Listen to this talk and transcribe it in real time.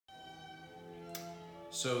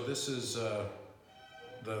So this is the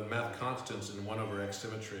math constants in 1 over x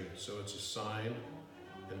symmetry. So it's a sine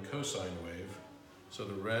and cosine wave. So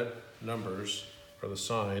the red numbers are the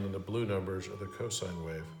sine and the blue numbers are the cosine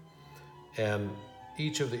wave. And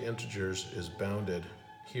each of the integers is bounded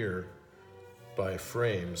here by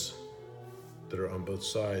frames that are on both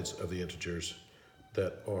sides of the integers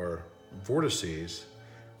that are vortices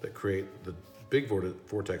that create the big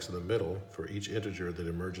vortex in the middle for each integer that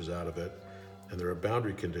emerges out of it. And they're a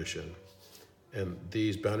boundary condition. And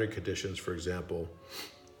these boundary conditions, for example,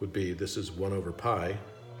 would be this is 1 over pi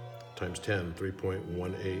times 10,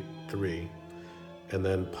 3.183. And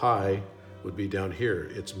then pi would be down here,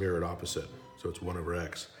 its mirrored opposite. So it's 1 over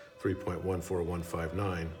x,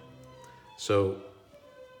 3.14159. So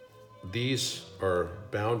these are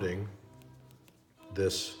bounding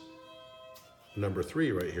this number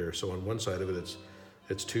 3 right here. So on one side of it,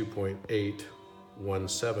 it's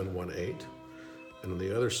 2.81718. And on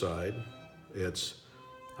the other side, it's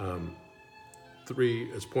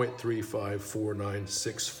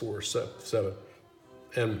 0.3549647.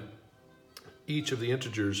 And each of the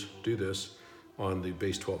integers do this on the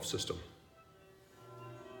base 12 system.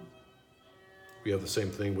 We have the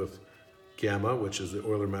same thing with gamma, which is the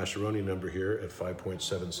Euler-Mascheroni number here at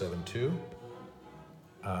 5.772.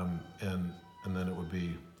 And then it would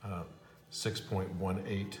be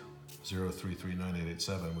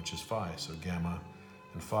 6.18033987, which is phi. So gamma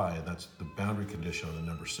and phi, that's the boundary condition on the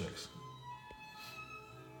number 6.